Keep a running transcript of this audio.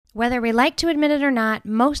Whether we like to admit it or not,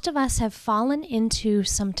 most of us have fallen into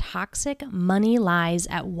some toxic money lies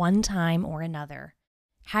at one time or another.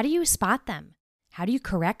 How do you spot them? How do you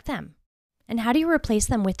correct them? And how do you replace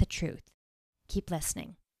them with the truth? Keep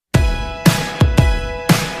listening.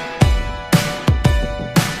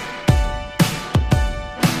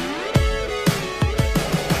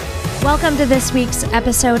 Welcome to this week's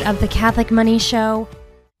episode of the Catholic Money Show.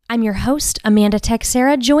 I'm your host, Amanda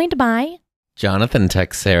Texera, joined by Jonathan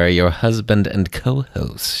Texera, your husband and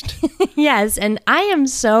co-host. Yes, and I am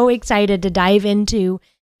so excited to dive into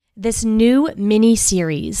this new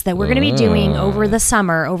mini-series that we're going to be doing over the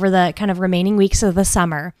summer, over the kind of remaining weeks of the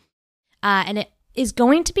summer. And it is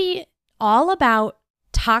going to be all about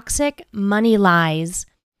toxic money lies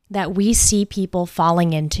that we see people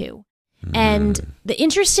falling into. And the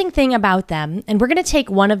interesting thing about them, and we're going to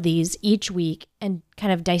take one of these each week and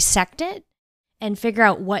kind of dissect it and figure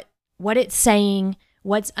out what it's saying,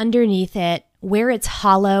 what's underneath it, where it's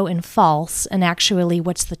hollow and false, and actually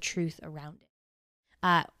what's the truth around it.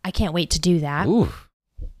 I can't wait to do that. Ooh.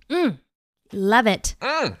 Love it.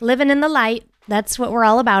 Living in the light. That's what we're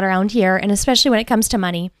all about around here, and especially when it comes to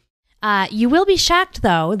money. You will be shocked,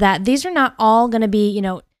 though, that these are not all going to be,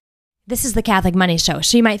 this is the Catholic Money Show.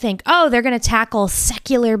 So you might think, oh, they're going to tackle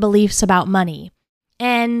secular beliefs about money.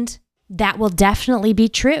 And that will definitely be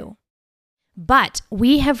true. But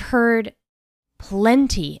we have heard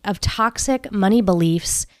plenty of toxic money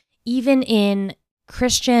beliefs, even in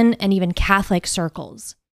Christian and even Catholic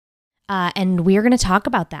circles. And we're going to talk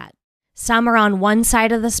about that. Some are on one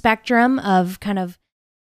side of the spectrum of kind of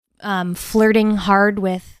flirting hard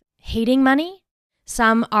with hating money.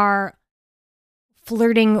 Some are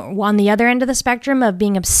flirting on the other end of the spectrum of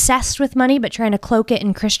being obsessed with money, but trying to cloak it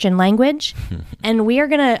in Christian language. And we are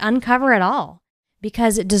going to uncover it all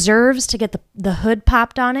because it deserves to get the hood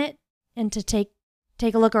popped on it and to take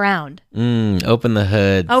a look around. Open the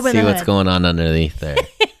hood, see what's going on underneath there.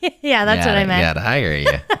 Yeah, that's what I meant. Yeah, I hear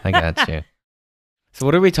you. I got you. So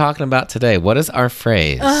what are we talking about today? What is our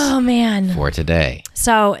phrase for today?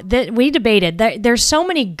 So we debated. There's so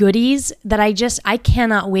many goodies that I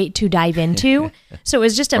cannot wait to dive into. So it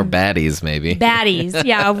was just or baddies, maybe. Baddies,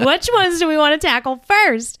 yeah. Which ones do we want to tackle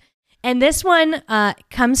first? And this one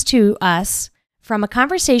comes to us from a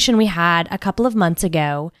conversation we had a couple of months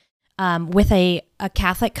ago with a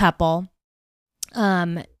Catholic couple.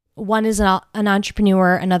 One is an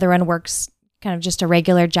entrepreneur, another one works kind of just a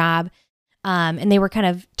regular job. And they were kind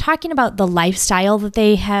of talking about the lifestyle that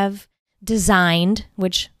they have designed,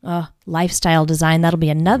 which lifestyle design, that'll be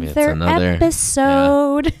another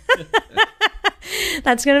episode. Yeah.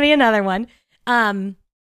 That's going to be another one.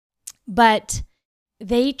 But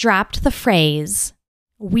they dropped the phrase,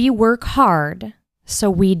 "We work hard, so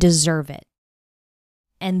we deserve it."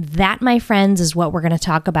 And that, my friends, is what we're going to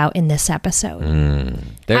talk about in this episode.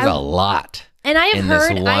 There's a lot. And I have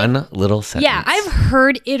heard this one little sentence. Yeah, I've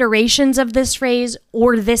heard iterations of this phrase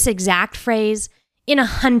or this exact phrase in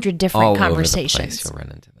 100 different conversations. All over the place, you'll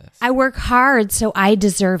run into this. I work hard, so I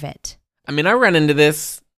deserve it. I mean, I run into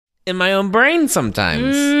this in my own brain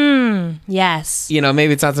sometimes. Yes.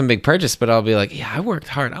 Maybe it's not some big purchase, but I'll be like, yeah, I worked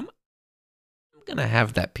hard. I'm gonna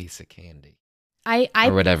have that piece of candy,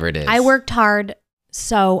 or whatever it is. I worked hard,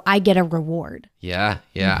 so I get a reward. Yeah.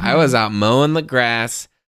 I was out mowing the grass.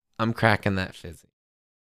 I'm cracking that fizzy.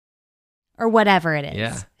 Or whatever it is.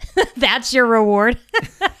 Yeah. That's your reward.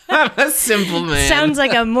 I'm a simple man. Sounds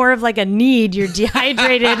like more of a need. You're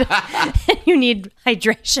dehydrated and you need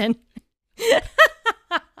hydration.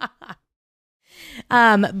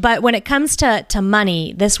 But when it comes to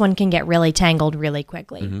money, this one can get really tangled really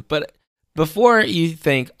quickly. But before you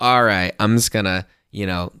think, all right, I'm just going to,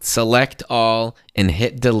 select all and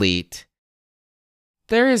hit delete,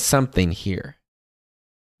 there is something here.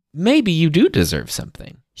 Maybe you do deserve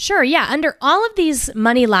something. Sure, yeah. Under all of these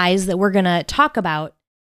money lies that we're going to talk about,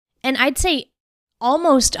 and I'd say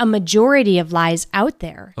almost a majority of lies out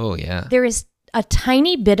there. Oh, yeah. There is a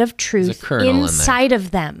tiny bit of truth inside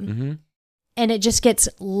of them. And it just gets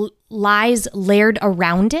lies layered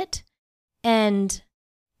around it, and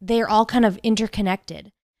they're all kind of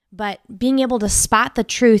interconnected. But being able to spot the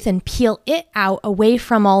truth and peel it out away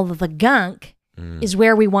from all of the gunk is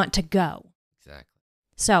where we want to go.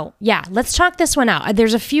 So, yeah, let's talk this one out.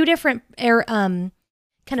 There's a few different kind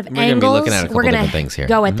of angles. We're going to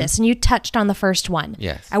go at this. And you touched on the first one.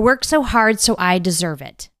 Yes. I work so hard, so I deserve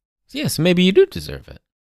it. Yes, maybe you do deserve it.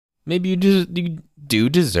 Maybe you do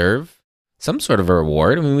deserve some sort of a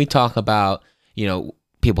reward. I mean, we talk about,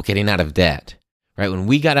 people getting out of debt, right? When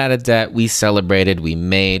we got out of debt, we celebrated, we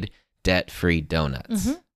made debt-free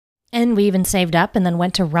donuts. And we even saved up and then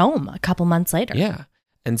went to Rome a couple months later. Yeah.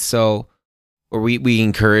 And so, or we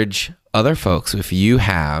encourage other folks, if you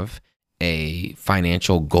have a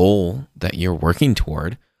financial goal that you're working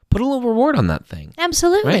toward, put a little reward on that thing.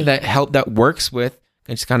 Absolutely. Right? That works with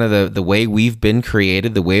just kind of the way we've been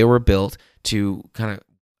created, the way we're built to kind of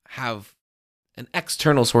have an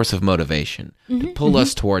external source of motivation to pull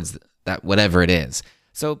us towards that, whatever it is.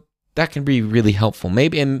 So that can be really helpful.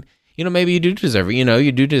 Maybe you do deserve it.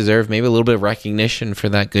 You do deserve maybe a little bit of recognition for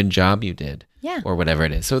that good job you did. Yeah. Or whatever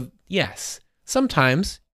it is. So yes,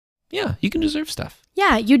 sometimes, yeah, you can deserve stuff.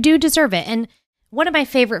 Yeah, you do deserve it. And one of my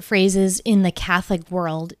favorite phrases in the Catholic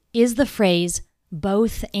world is the phrase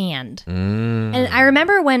both and. And I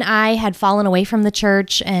remember when I had fallen away from the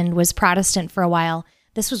church and was Protestant for a while,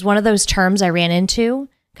 this was one of those terms I ran into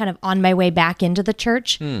kind of on my way back into the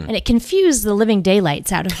church. And it confused the living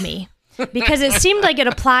daylights out of me because it seemed like it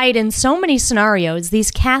applied in so many scenarios.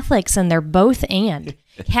 These Catholics and they're both and.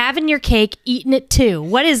 Having your cake, eating it too.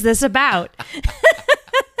 What is this about?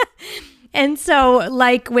 And so,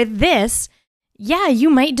 like with this, yeah, you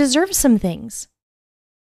might deserve some things.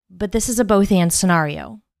 But this is a both and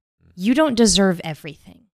scenario. You don't deserve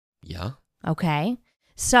everything. Yeah. Okay.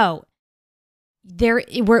 So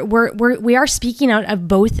we are speaking out of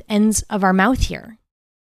both ends of our mouth here.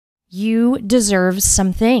 You deserve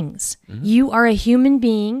some things. You are a human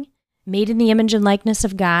being made in the image and likeness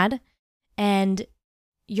of God, and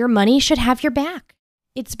your money should have your back.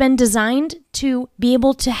 It's been designed to be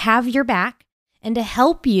able to have your back and to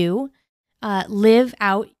help you live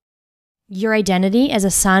out your identity as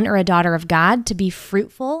a son or a daughter of God, to be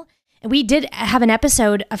fruitful. And we did have an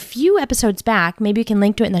episode a few episodes back, maybe you can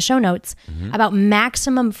link to it in the show notes, about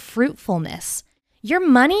maximum fruitfulness. Your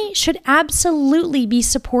money should absolutely be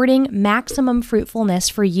supporting maximum fruitfulness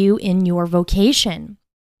for you in your vocation.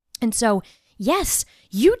 And so, yes,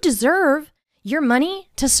 you deserve your money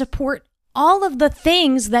to support all of the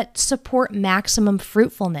things that support maximum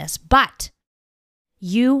fruitfulness, but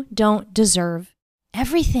you don't deserve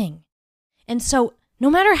everything. And so no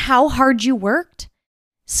matter how hard you worked,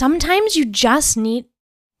 sometimes you just need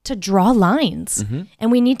to draw lines,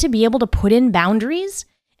 and we need to be able to put in boundaries,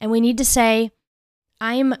 and we need to say,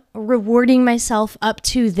 I'm rewarding myself up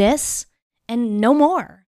to this and no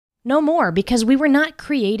more, because we were not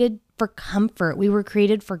created for comfort. We were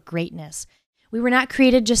created for greatness. We were not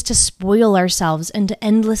created just to spoil ourselves and to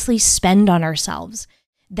endlessly spend on ourselves.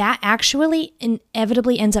 That actually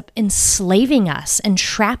inevitably ends up enslaving us and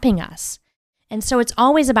trapping us. And so it's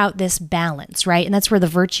always about this balance, right? And that's where the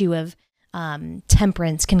virtue of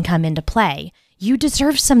temperance can come into play. You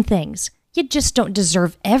deserve some things. You just don't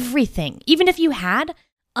deserve everything, even if you had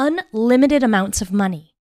unlimited amounts of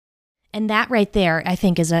money. And that right there, I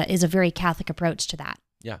think, is a very Catholic approach to that.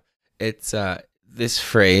 Yeah. It's this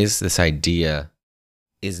phrase, this idea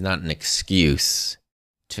is not an excuse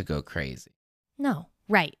to go crazy. No,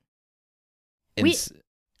 right. It's,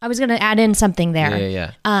 I was going to add in something there.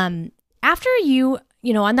 Yeah. After you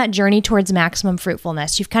on that journey towards maximum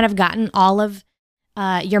fruitfulness, you've kind of gotten all of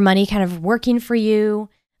your money kind of working for you.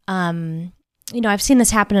 I've seen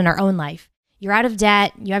this happen in our own life. You're out of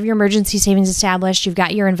debt. You have your emergency savings established. You've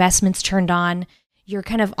got your investments turned on. You're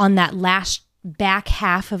kind of on that last back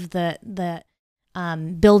half of the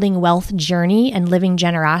building wealth journey and living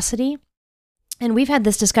generosity. And we've had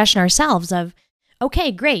this discussion ourselves of,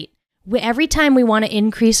 okay, great. Every time we want to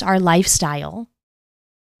increase our lifestyle,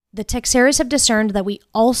 the Texeras have discerned that we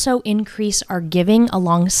also increase our giving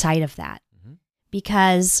alongside of that.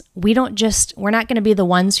 Because we're not going to be the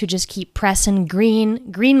ones who just keep pressing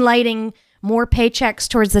green lighting more paychecks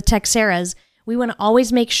towards the Texeras. We want to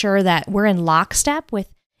always make sure that we're in lockstep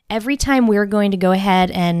with every time we're going to go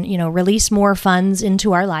ahead and, release more funds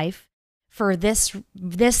into our life for this,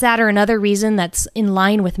 that, or another reason that's in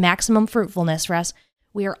line with maximum fruitfulness for us.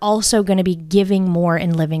 We are also going to be giving more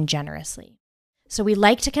and living generously. So we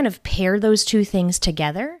like to kind of pair those two things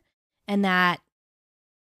together, and that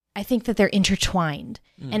I think that they're intertwined.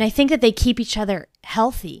 And I think that they keep each other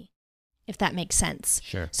healthy, if that makes sense.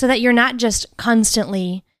 Sure. So that you're not just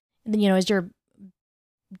constantly, as your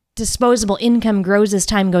disposable income grows as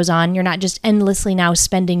time goes on, you're not just endlessly now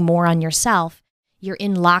spending more on yourself. You're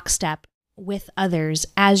in lockstep with others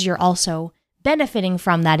as you're also benefiting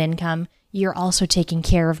from that income. You're also taking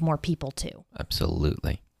care of more people too.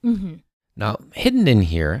 Absolutely. Now, hidden in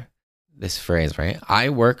here, this phrase, right? I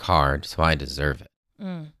work hard, so I deserve it.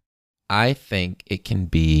 I think it can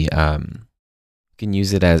be, can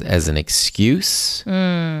use it as an excuse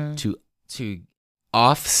to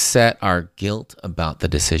offset our guilt about the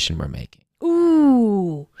decision we're making.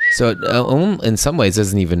 Ooh. So in some ways,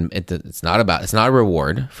 it's not a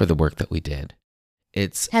reward for the work that we did.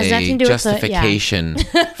 It's Has a nothing to do with justification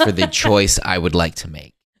for the choice I would like to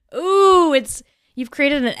make. Ooh, you've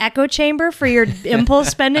created an echo chamber for your impulse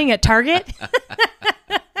spending at Target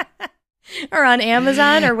or on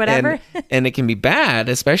Amazon or whatever. And it can be bad,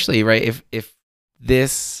 especially, right, if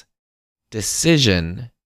this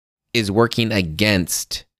decision is working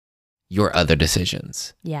against your other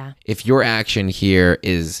decisions. Yeah. If your action here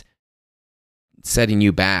is setting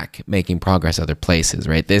you back, making progress other places,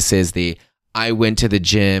 right? This is I went to the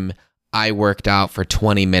gym, I worked out for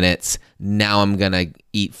 20 minutes, now I'm going to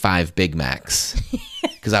eat 5 Big Macs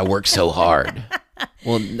because I worked so hard.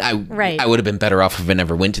 Well, I would have been better off if I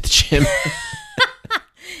never went to the gym.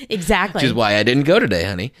 Exactly. Which is why I didn't go today,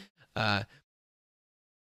 honey.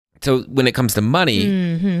 So when it comes to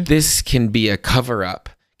money, this can be a cover-up,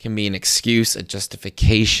 can be an excuse, a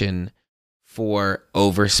justification for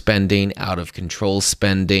overspending, out of control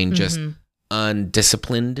spending, just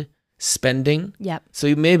undisciplined spending. Yep.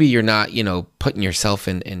 So maybe you're not, putting yourself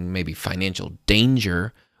in maybe financial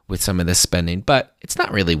danger with some of this spending, but it's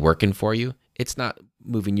not really working for you. It's not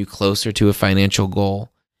moving you closer to a financial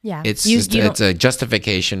goal. Yeah. It's it's a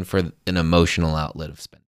justification for an emotional outlet of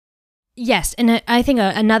spending. Yes. And I think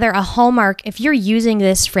a hallmark, if you're using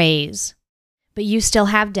this phrase, but you still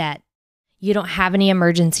have debt, you don't have any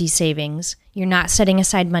emergency savings, you're not setting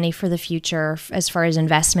aside money for the future as far as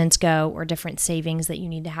investments go or different savings that you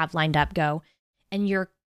need to have lined up go. And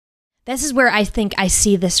this is where I think I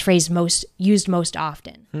see this phrase used most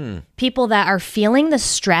often. People that are feeling the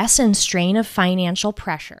stress and strain of financial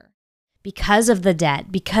pressure because of the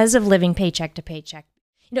debt, because of living paycheck to paycheck.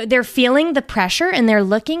 They're feeling the pressure and they're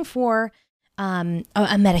looking for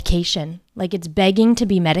a medication, like it's begging to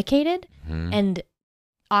be medicated. And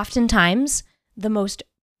oftentimes the most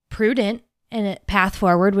prudent path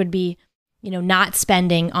forward would be, not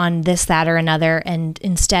spending on this, that, or another, and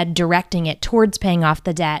instead directing it towards paying off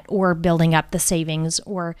the debt or building up the savings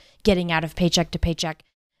or getting out of paycheck to paycheck.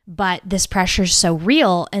 But this pressure is so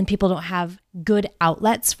real and people don't have good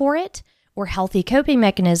outlets for it or healthy coping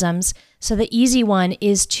mechanisms. So the easy one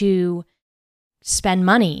is to spend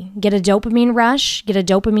money, get a dopamine rush, get a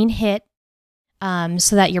dopamine hit,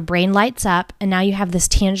 so that your brain lights up and now you have this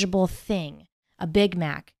tangible thing, a Big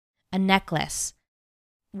Mac, a necklace,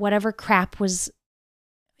 whatever crap was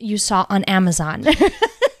you saw on Amazon.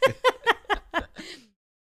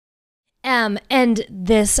 And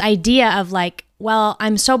this idea of like, well,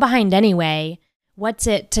 I'm so behind anyway, what's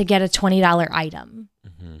it to get a $20 item?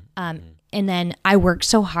 And then I worked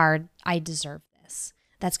so hard, I deserve this.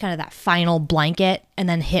 That's kind of that final blanket and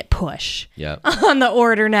then hit push on the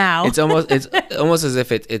order now. It's almost as if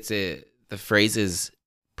the phrase is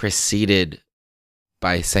preceded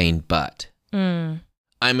by saying but.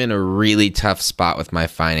 I'm in a really tough spot with my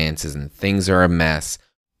finances and things are a mess,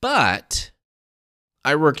 but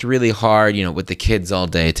I worked really hard, with the kids all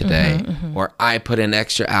day today, or I put in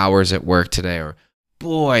extra hours at work today, or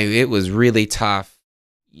boy, it was really tough,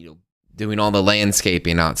 doing all the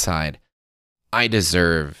landscaping outside. I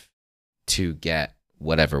deserve to get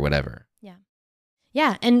whatever. Yeah.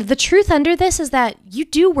 Yeah. And the truth under this is that you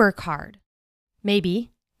do work hard.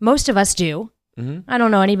 Maybe. Most of us do. I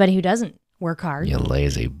don't know anybody who doesn't work hard. You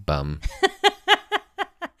lazy bum.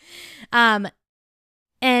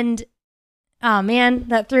 And oh man,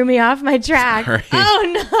 that threw me off my track. Sorry.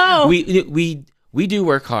 Oh no. We do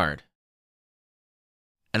work hard.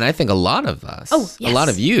 And I think a lot of us, yes. a lot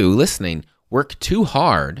of you listening, work too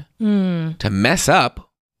hard to mess up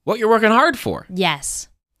what you're working hard for. Yes,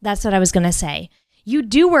 that's what I was going to say. You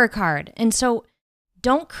do work hard. And so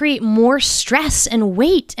don't create more stress and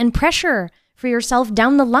weight and pressure for yourself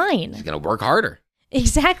down the line. You're going to work harder.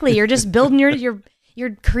 Exactly. You're just building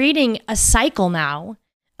you're creating a cycle now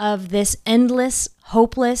of this endless,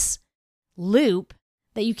 hopeless loop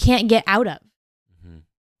that you can't get out of.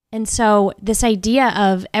 And so this idea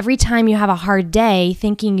of every time you have a hard day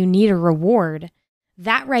thinking you need a reward,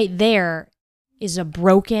 that right there is a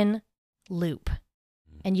broken loop.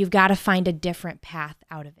 And you've got to find a different path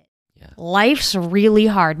out of it. Yeah. Life's really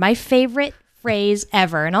hard. My favorite phrase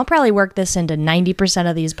ever, and I'll probably work this into 90%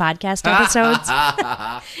 of these podcast episodes.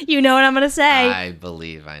 You know what I'm going to say. I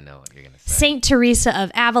believe I know what you're going to say. Saint Teresa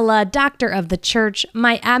of Avila, doctor of the church,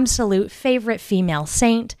 my absolute favorite female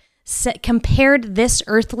saint, compared this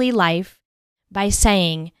earthly life by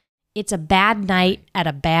saying, it's a bad night at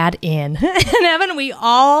a bad inn. And haven't we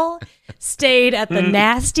all stayed at the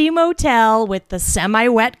nasty motel with the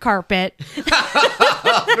semi-wet carpet?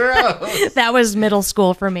 Gross. That was middle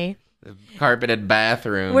school for me. The carpeted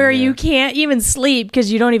bathroom. Where you can't even sleep because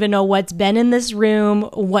you don't even know what's been in this room,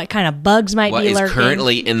 what kind of bugs might be lurking. What is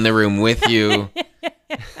currently in the room with you.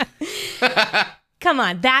 Come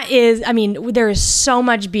on. That is, I mean, there is so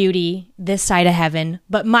much beauty this side of heaven,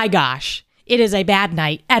 but my gosh, it is a bad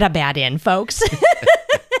night at a bad inn, folks.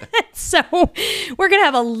 So we're going to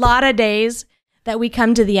have a lot of days that we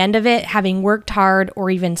come to the end of it having worked hard or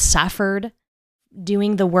even suffered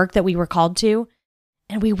doing the work that we were called to.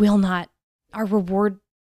 And we will not, our reward,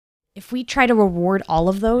 if we try to reward all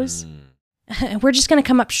of those, we're just going to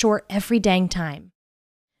come up short every dang time.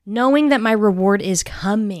 Knowing that my reward is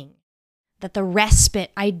coming, that the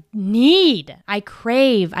respite I need, I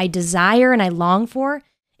crave, I desire, and I long for,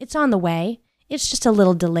 it's on the way. It's just a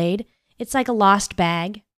little delayed. It's like a lost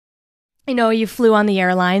bag. I know you flew on the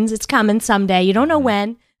airlines. It's coming someday. You don't know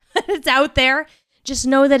when. It's out there. Just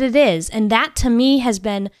know that it is. And that to me has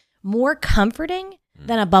been more comforting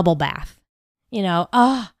than a bubble bath. You know,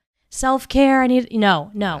 self-care. I need,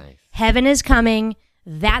 no. Nice. Heaven is coming.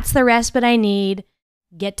 That's the respite I need.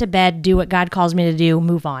 Get to bed, do what God calls me to do,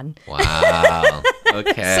 move on. Wow.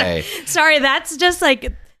 Okay. Sorry, that's just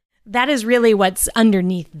like, that is really what's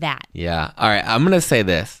underneath that. Yeah. All right. I'm going to say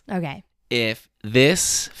this. Okay. If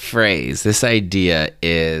this phrase, this idea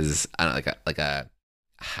is, I don't know, like a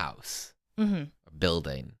house, a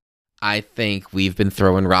building, I think we've been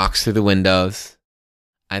throwing rocks through the windows.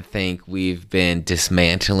 I think we've been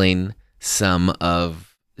dismantling some of,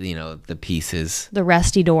 the pieces. The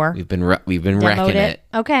rusty door. We've been wrecking it.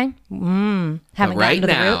 Okay. But right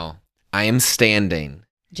now, I am standing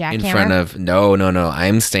in front of no. I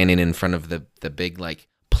am standing in front of the big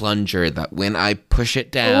plunger that when I push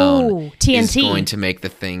it down TNT is going to make the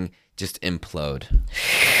thing just implode.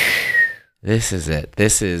 This is it.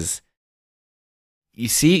 This is, you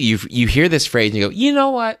see, you hear this phrase and you go, you know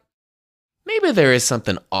what? Maybe there is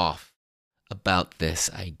something off about this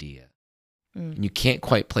idea. And you can't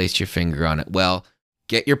quite place your finger on it. Well,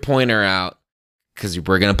 get your pointer out because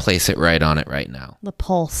we're going to place it right on it right now. The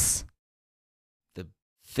pulse. The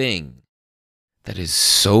thing that is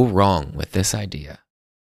so wrong with this idea,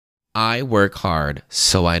 I work hard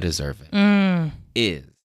so I deserve it, is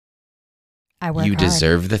I work you hard.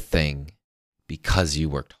 deserve the thing because you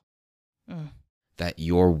worked hard. That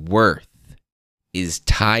your worth is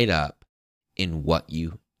tied up in what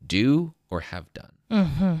you do or have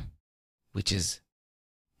done, which is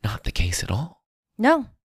not the case at all. No.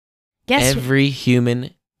 Every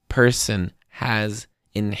human person has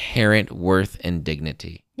inherent worth and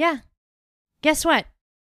dignity. Yeah. Guess what?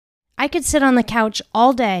 I could sit on the couch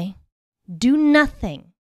all day, do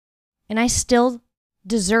nothing, and I still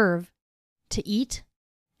deserve to eat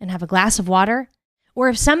and have a glass of water. Or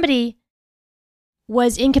if somebody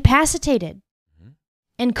was incapacitated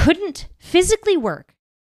and couldn't physically work,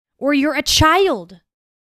 or you're a child,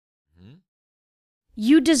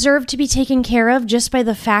 you deserve to be taken care of just by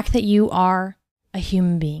the fact that you are a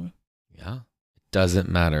human being. Yeah. It doesn't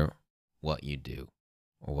matter what you do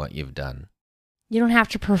or what you've done. You don't have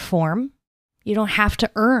to perform. You don't have to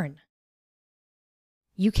earn.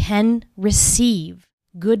 You can receive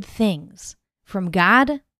good things from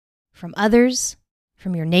God, from others,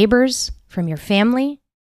 from your neighbors, from your family,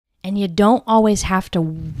 and you don't always have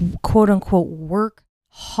to, quote unquote, work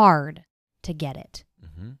hard to get it.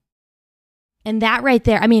 And that right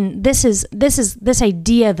there, I mean, this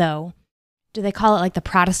idea though, do they call it like the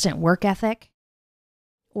Protestant work ethic?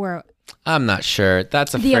 Or I'm not sure.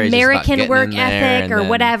 That's the American work ethic or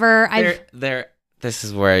whatever. This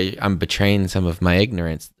is where I'm betraying some of my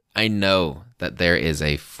ignorance. I know that there is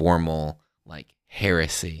a formal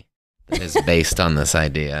heresy that is based on this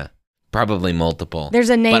idea. Probably multiple.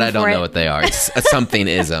 There's a name for it. But I don't know what they are. It's a something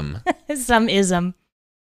ism. Some ism.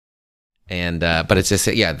 And but it's just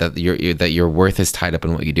that your worth is tied up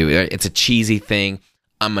in what you do. It's a cheesy thing.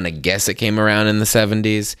 I'm gonna guess it came around in the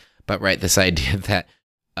 70s. But this idea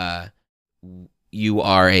that you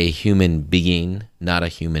are a human being, not a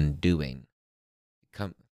human doing.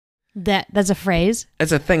 That's a phrase?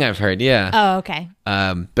 It's a thing I've heard. Yeah. Oh, okay.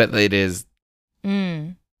 But it is.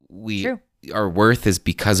 True. Our worth is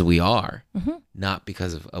because we are, not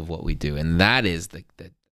because of what we do, and that is the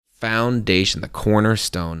foundation, the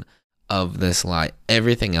cornerstone of this lie.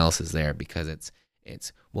 Everything else is there because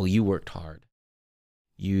it's well, you worked hard.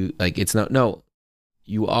 You it's no,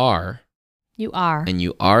 you are, and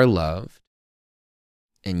you are loved,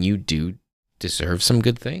 and you do deserve some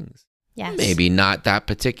good things. Yes. Maybe not that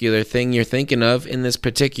particular thing you're thinking of in this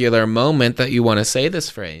particular moment that you want to say this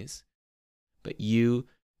phrase, but you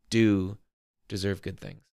do deserve good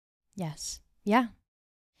things. Yes. Yeah.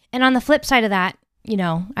 And on the flip side of that, I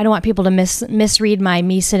don't want people to misread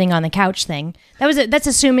me sitting on the couch thing. That's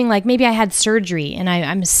assuming maybe I had surgery and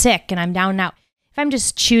I'm sick and I'm down now. If I'm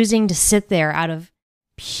just choosing to sit there out of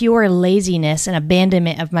pure laziness and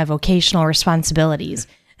abandonment of my vocational responsibilities.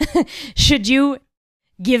 Should you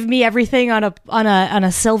give me everything on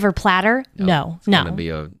a silver platter? No. It's gonna be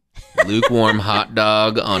a lukewarm hot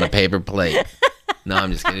dog on a paper plate. No,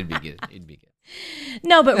 I'm just kidding. It'd be good.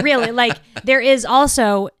 No, but really, like there is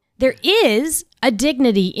a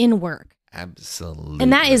dignity in work. Absolutely.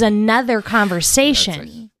 And that is another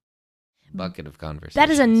conversation. Bucket of conversation.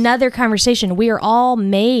 That is another conversation. We are all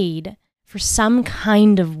made for some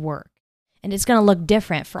kind of work. And it's going to look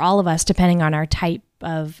different for all of us depending on our type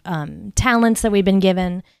of talents that we've been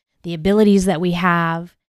given, the abilities that we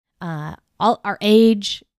have, all our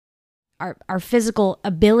age, our physical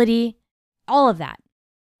ability, all of that.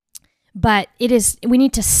 But we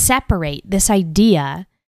need to separate this idea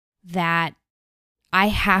that I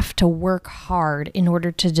have to work hard in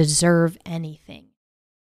order to deserve anything.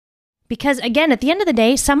 Because again, at the end of the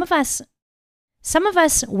day, some of us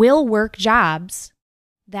will work jobs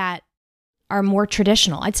that are more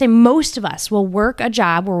traditional. I'd say most of us will work a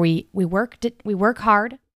job where we work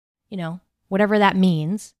hard, whatever that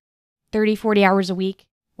means, 30, 40 hours a week,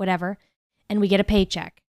 whatever, and we get a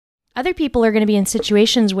paycheck. Other people are going to be in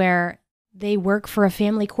situations where they work for a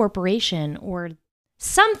family corporation or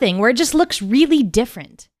something where it just looks really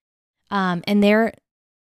different. And they're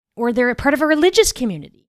a part of a religious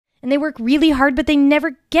community and they work really hard, but they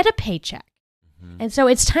never get a paycheck. Mm-hmm. And so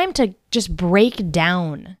it's time to just break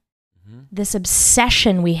down this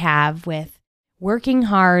obsession we have with working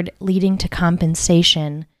hard leading to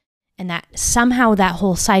compensation, and that somehow that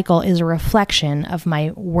whole cycle is a reflection of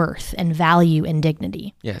my worth and value and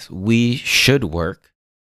dignity. Yes, we should work.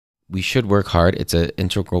 We should work hard. It's an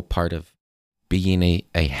integral part of being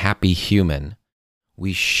a happy human.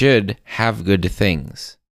 We should have good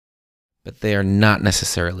things, but they are not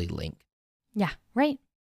necessarily linked. Yeah, right.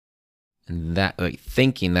 And that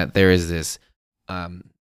thinking that there is this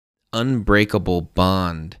unbreakable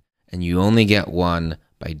bond and you only get one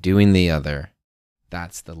by doing the other,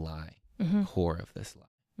 that's the lie, core of this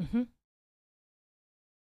lie. Mm-hmm.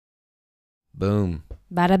 Boom.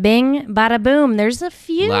 Bada bing, bada boom. There's a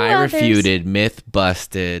few lie others. Refuted, myth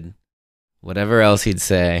busted, whatever else he'd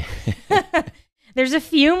say. There's a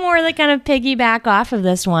few more that kind of piggyback off of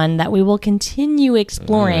this one that we will continue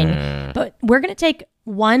exploring. But we're going to take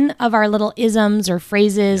one of our little isms or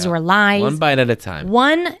phrases or lies. One bite at a time.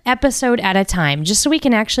 One episode at a time, just so we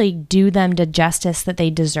can actually do them the justice that they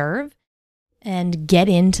deserve and get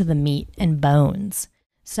into the meat and bones.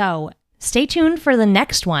 So stay tuned for the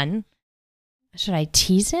next one. Should I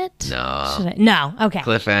tease it? No. No. Okay.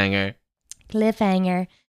 Cliffhanger.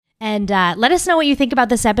 And let us know what you think about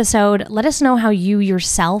this episode. Let us know how you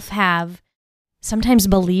yourself have sometimes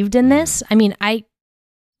believed in this. I mean,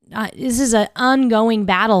 this is an ongoing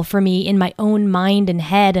battle for me in my own mind and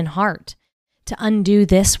head and heart to undo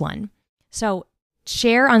this one. So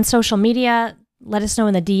share on social media. Let us know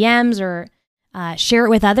in the DMs or share it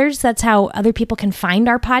with others. That's how other people can find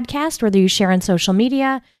our podcast, whether you share on social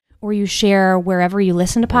media or you share wherever you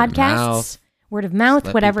listen to podcasts. Word of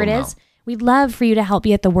mouth, whatever it is. We'd love for you to help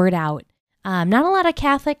get the word out. Not a lot of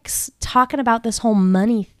Catholics talking about this whole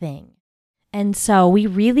money thing. And so we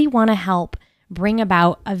really want to help bring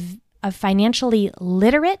about a financially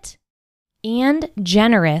literate and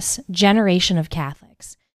generous generation of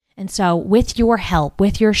Catholics. And so with your help,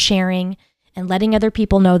 with your sharing and letting other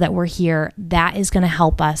people know that we're here, that is going to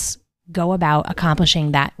help us go about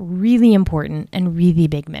accomplishing that really important and really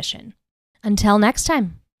big mission. Until next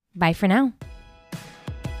time, bye for now.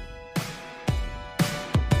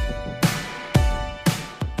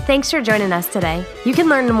 Thanks for joining us today. You can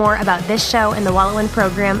learn more about this show and the Wallowin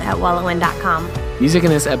program at wallowin.com. Music in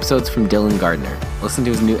this episode's from Dylan Gardner. Listen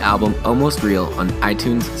to his new album, Almost Real, on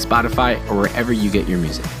iTunes, Spotify, or wherever you get your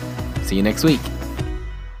music. See you next week.